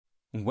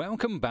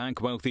Welcome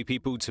back, wealthy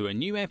people, to a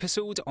new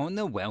episode on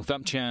the Wealth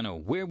Up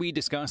channel, where we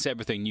discuss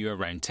everything new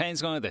around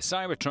Tesla, the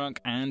Cybertruck,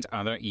 and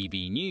other EV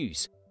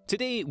news.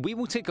 Today, we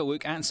will take a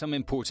look at some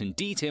important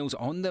details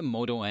on the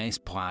Model S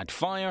Plaid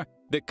fire,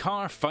 the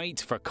car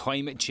fight for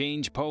climate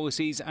change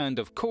policies, and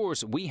of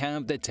course, we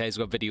have the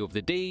Tesla video of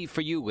the day for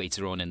you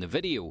later on in the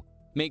video.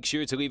 Make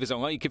sure to leave us a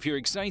like if you're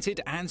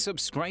excited and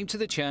subscribe to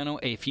the channel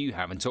if you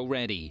haven't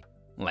already.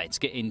 Let's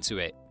get into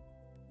it.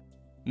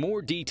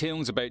 More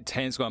details about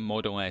Tesla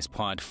Model S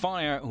Plaid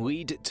fire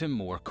lead to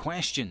more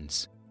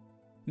questions.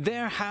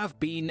 There have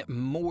been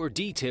more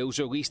details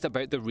released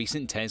about the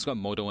recent Tesla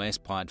Model S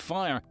Plaid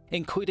fire,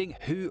 including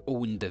who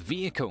owned the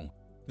vehicle.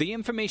 The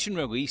information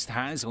released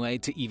has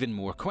led to even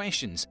more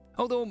questions.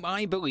 Although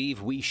I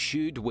believe we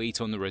should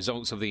wait on the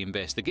results of the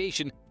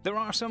investigation, there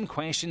are some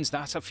questions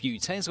that a few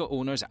Tesla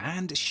owners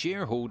and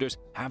shareholders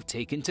have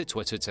taken to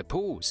Twitter to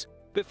pose.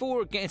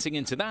 Before getting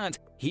into that,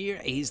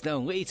 here is the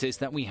latest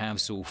that we have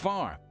so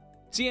far.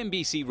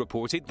 CNBC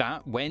reported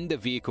that when the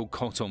vehicle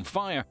caught on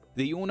fire,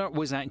 the owner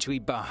was actually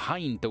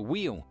behind the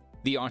wheel.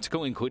 The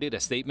article included a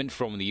statement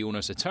from the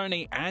owner's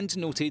attorney and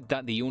noted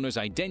that the owner's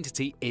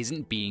identity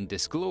isn't being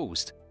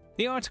disclosed.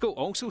 The article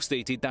also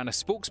stated that a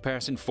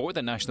spokesperson for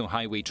the National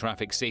Highway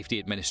Traffic Safety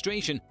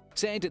Administration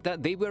said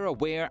that they were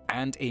aware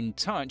and in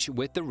touch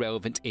with the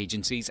relevant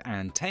agencies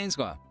and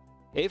Tesla.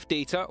 If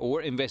data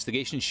or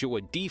investigations show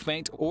a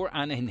defect or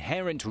an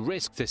inherent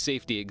risk to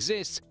safety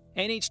exists,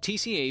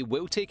 NHTSA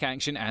will take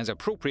action as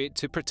appropriate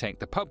to protect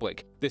the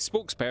public, the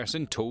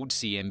spokesperson told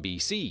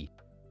CNBC.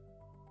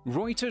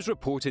 Reuters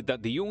reported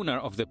that the owner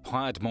of the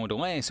Plaid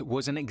Model S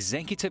was an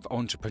executive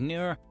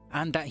entrepreneur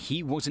and that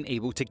he wasn't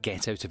able to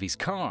get out of his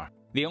car.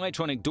 The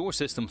electronic door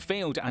system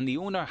failed and the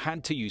owner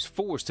had to use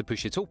force to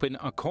push it open,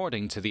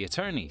 according to the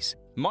attorneys.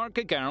 Mark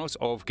Gagaros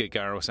of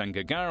Gagaros &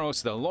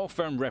 Gagaros, the law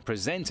firm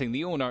representing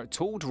the owner,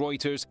 told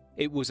Reuters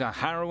it was a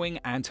harrowing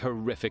and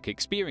horrific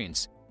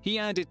experience. He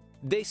added,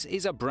 "This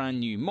is a brand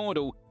new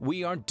model.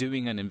 We are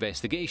doing an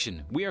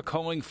investigation. We are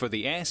calling for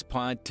the S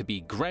Plaid to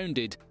be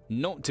grounded,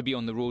 not to be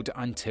on the road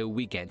until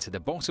we get to the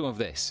bottom of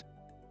this."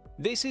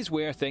 This is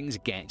where things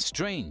get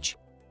strange.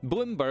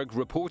 Bloomberg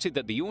reported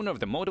that the owner of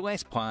the Model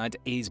S Plaid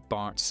is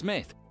Bart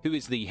Smith, who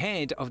is the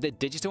head of the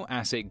digital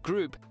asset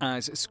group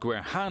as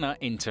Susquehanna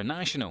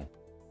International.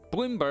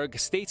 Bloomberg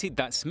stated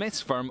that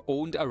Smith's firm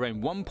owned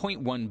around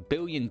 $1.1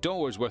 billion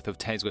worth of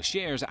Tesla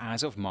shares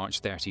as of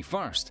March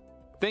 31st.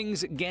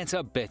 Things get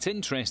a bit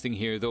interesting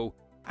here though.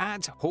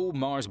 At Whole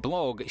Mars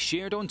blog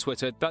shared on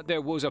Twitter that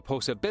there was a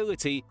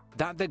possibility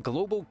that the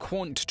global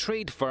quant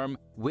trade firm,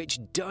 which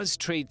does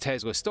trade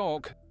Tesla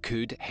stock,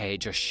 could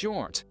hedge a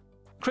short.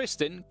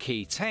 Kristen,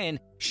 K10,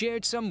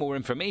 shared some more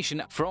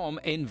information from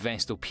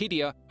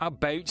Investopedia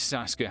about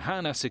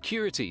Susquehanna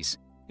Securities.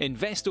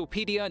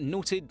 Investopedia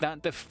noted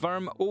that the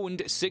firm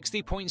owned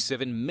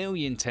 60.7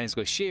 million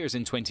Tesla shares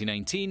in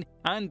 2019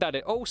 and that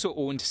it also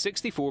owned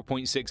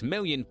 64.6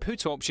 million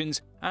put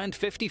options and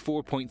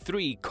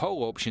 54.3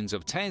 call options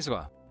of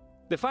Tesla.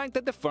 The fact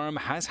that the firm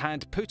has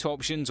had put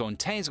options on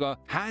Tesla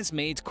has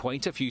made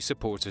quite a few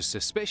supporters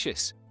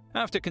suspicious.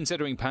 After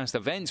considering past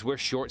events where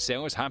short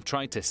sellers have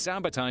tried to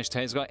sabotage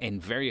Tesla in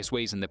various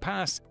ways in the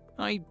past,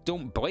 I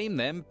don't blame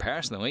them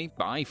personally.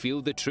 I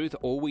feel the truth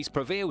always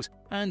prevails,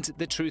 and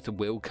the truth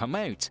will come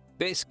out.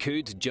 This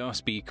could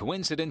just be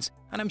coincidence,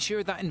 and I'm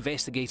sure that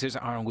investigators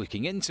are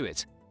looking into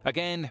it.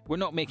 Again, we're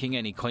not making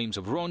any claims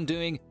of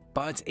wrongdoing,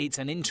 but it's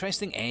an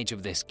interesting edge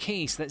of this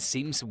case that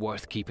seems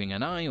worth keeping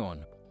an eye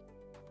on.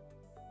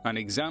 An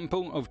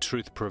example of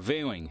truth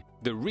prevailing: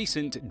 the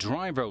recent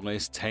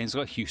driverless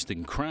Tesla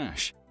Houston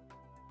crash.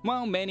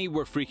 While many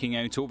were freaking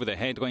out over the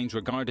headlines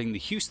regarding the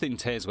Houston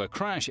Tesla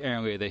crash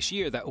earlier this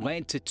year that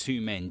led to 2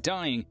 men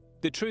dying,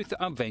 the truth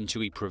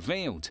eventually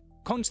prevailed.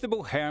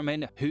 Constable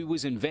Herman, who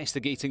was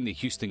investigating the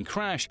Houston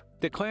crash,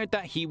 declared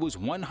that he was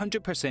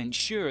 100%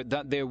 sure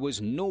that there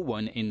was no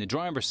one in the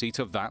driver's seat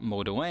of that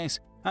Model S,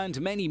 and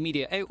many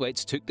media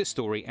outlets took the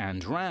story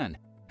and ran.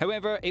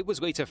 However, it was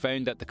later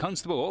found that the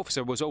constable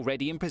officer was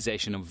already in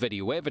possession of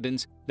video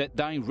evidence that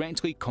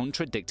directly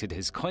contradicted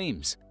his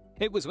claims.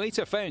 It was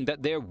later found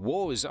that there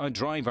was a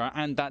driver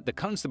and that the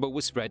constable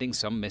was spreading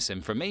some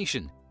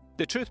misinformation.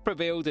 The truth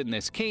prevailed in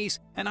this case,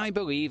 and I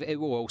believe it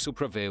will also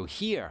prevail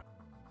here.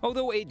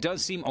 Although it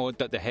does seem odd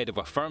that the head of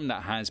a firm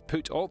that has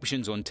put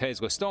options on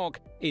Tesla stock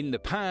in the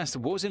past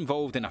was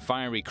involved in a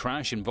fiery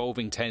crash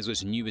involving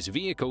Tesla's newest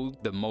vehicle,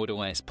 the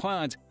Model S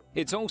Plaid,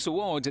 it's also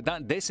odd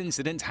that this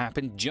incident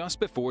happened just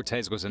before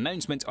Tesla's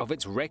announcement of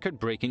its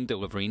record-breaking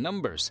delivery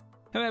numbers.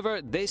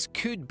 However, this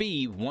could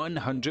be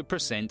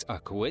 100% a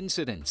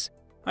coincidence.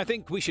 I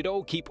think we should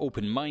all keep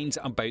open minds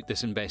about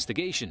this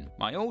investigation.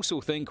 I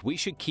also think we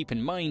should keep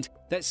in mind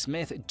that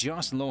Smith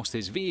just lost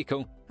his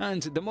vehicle,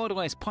 and the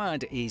Model S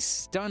Plaid is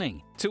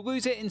stunning. To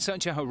lose it in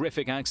such a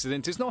horrific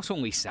accident is not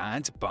only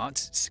sad, but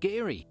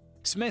scary.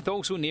 Smith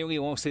also nearly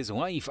lost his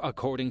life,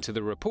 according to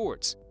the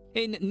reports,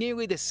 in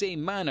nearly the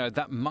same manner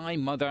that my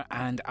mother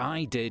and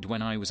I did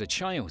when I was a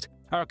child.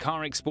 Our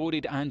car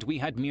exploded and we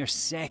had mere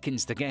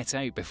seconds to get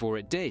out before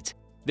it did.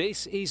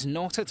 This is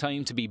not a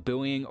time to be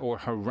bullying or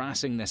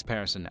harassing this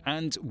person,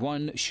 and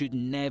one should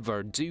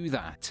never do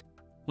that.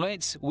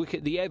 Let's look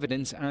at the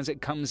evidence as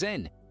it comes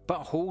in,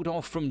 but hold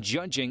off from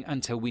judging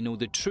until we know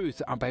the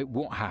truth about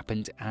what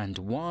happened and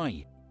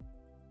why.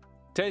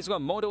 Tesla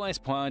Model S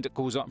Plaid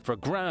goes up for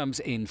grabs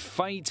in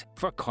fight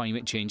for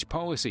climate change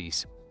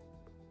policies.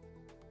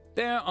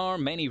 There are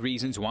many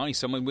reasons why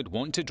someone would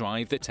want to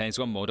drive the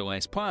Tesla Model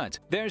S Plaid.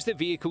 There's the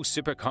vehicle's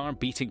supercar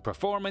beating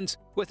performance,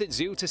 with its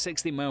 0 to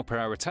 60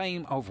 mph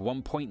time of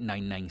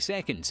 1.99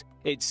 seconds,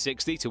 its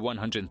 60 to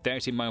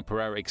 130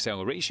 mph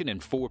acceleration in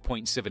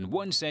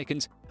 4.71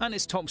 seconds, and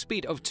its top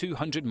speed of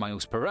 200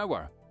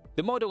 mph.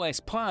 The Model S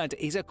Plaid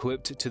is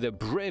equipped to the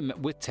brim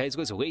with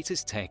Tesla's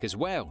latest tech as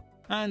well,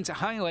 and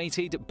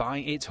highlighted by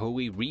its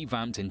wholly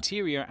revamped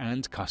interior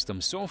and custom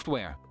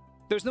software.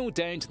 There's no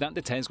doubt that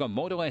the Tesla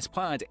Model S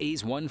Plaid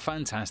is one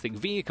fantastic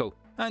vehicle,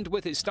 and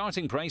with its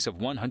starting price of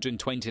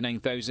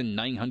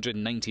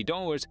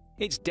 $129,990,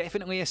 it's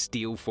definitely a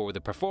steal for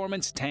the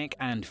performance, tech,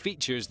 and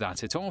features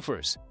that it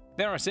offers.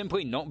 There are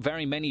simply not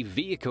very many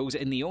vehicles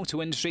in the auto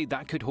industry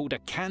that could hold a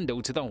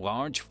candle to the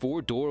large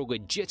four-door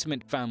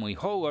legitimate family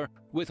hauler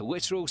with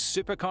literal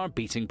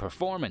supercar-beating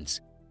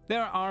performance.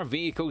 There are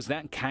vehicles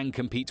that can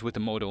compete with the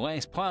Model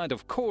S Plaid,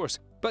 of course,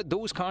 but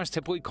those cars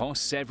typically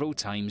cost several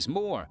times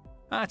more.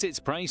 At its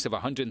price of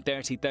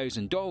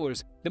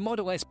 $130,000, the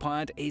Model S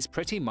Plaid is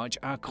pretty much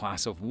a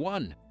class of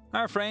one.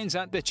 Our friends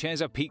at the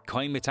Chesapeake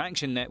Climate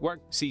Action Network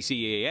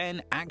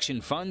 (CCAN)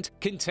 Action Fund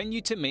continue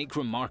to make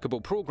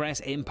remarkable progress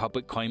in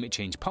public climate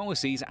change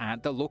policies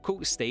at the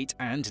local, state,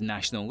 and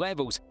national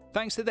levels,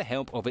 thanks to the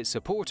help of its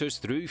supporters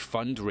through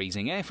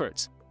fundraising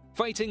efforts.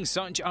 Fighting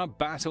such a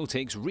battle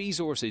takes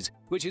resources,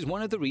 which is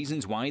one of the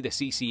reasons why the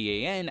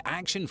CCAN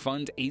Action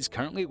Fund is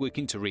currently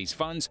looking to raise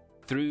funds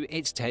through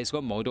its Tesla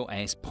Model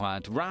S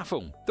Plaid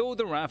raffle. Though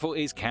the raffle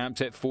is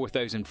capped at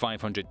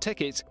 4,500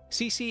 tickets,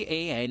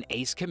 CCAN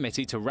is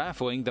committed to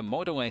raffling the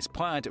Model S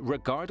Plaid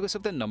regardless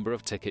of the number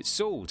of tickets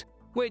sold,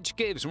 which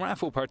gives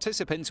raffle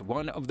participants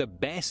one of the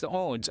best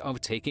odds of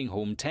taking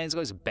home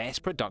Tesla's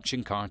best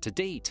production car to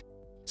date.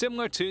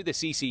 Similar to the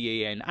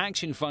CCAN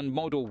Action Fund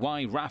Model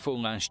Y raffle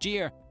last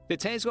year, the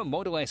Tesla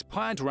Model S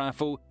Plaid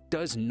raffle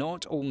does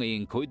not only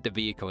include the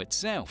vehicle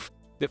itself.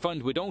 The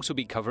fund would also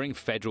be covering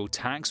federal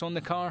tax on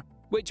the car,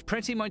 which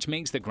pretty much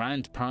makes the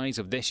grand prize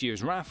of this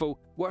year's raffle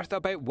worth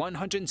about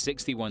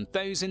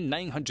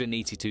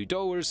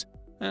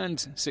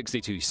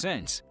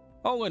 $161,982.62.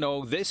 All in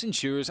all, this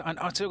ensures an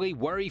utterly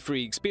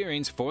worry-free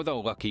experience for the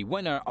lucky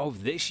winner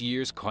of this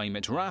year's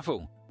climate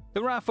raffle.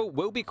 The raffle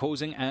will be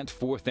closing at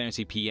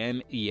 4:30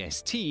 p.m.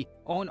 EST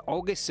on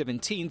August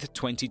 17,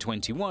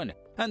 2021,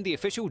 and the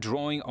official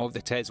drawing of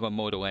the Tesla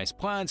Model S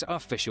Plaid's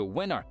official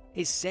winner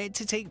is set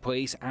to take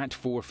place at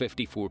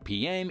 4:54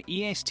 p.m.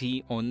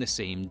 EST on the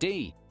same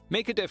day.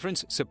 Make a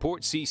difference,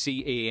 support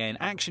CCAN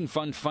Action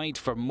Fund fight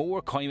for more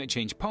climate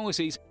change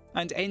policies,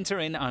 and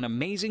enter in an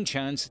amazing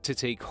chance to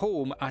take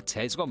home a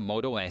Tesla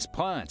Model S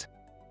Plaid.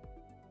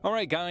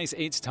 Alright guys,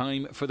 it's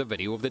time for the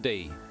video of the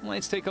day.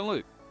 Let's take a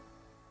look.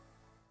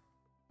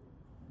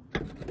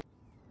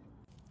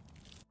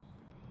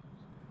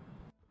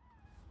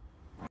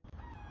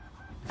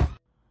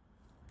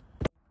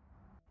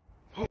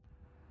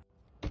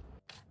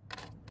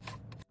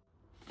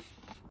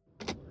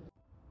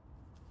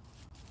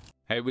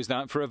 How was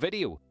that for a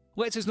video?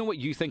 Let us know what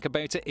you think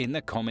about it in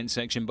the comment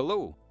section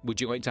below.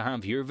 Would you like to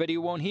have your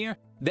video on here?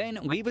 Then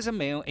leave us a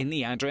mail in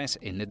the address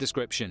in the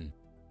description.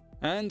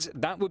 And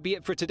that would be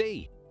it for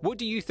today. What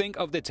do you think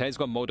of the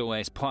Tesla Model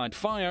S Plaid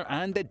Fire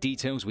and the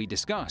details we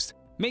discussed?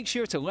 Make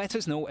sure to let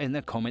us know in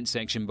the comment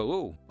section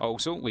below.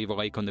 Also, leave a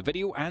like on the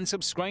video and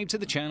subscribe to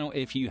the channel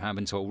if you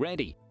haven't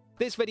already.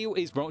 This video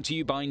is brought to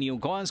you by Neil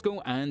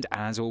Glasgow, and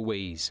as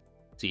always,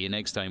 see you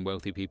next time,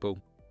 wealthy people.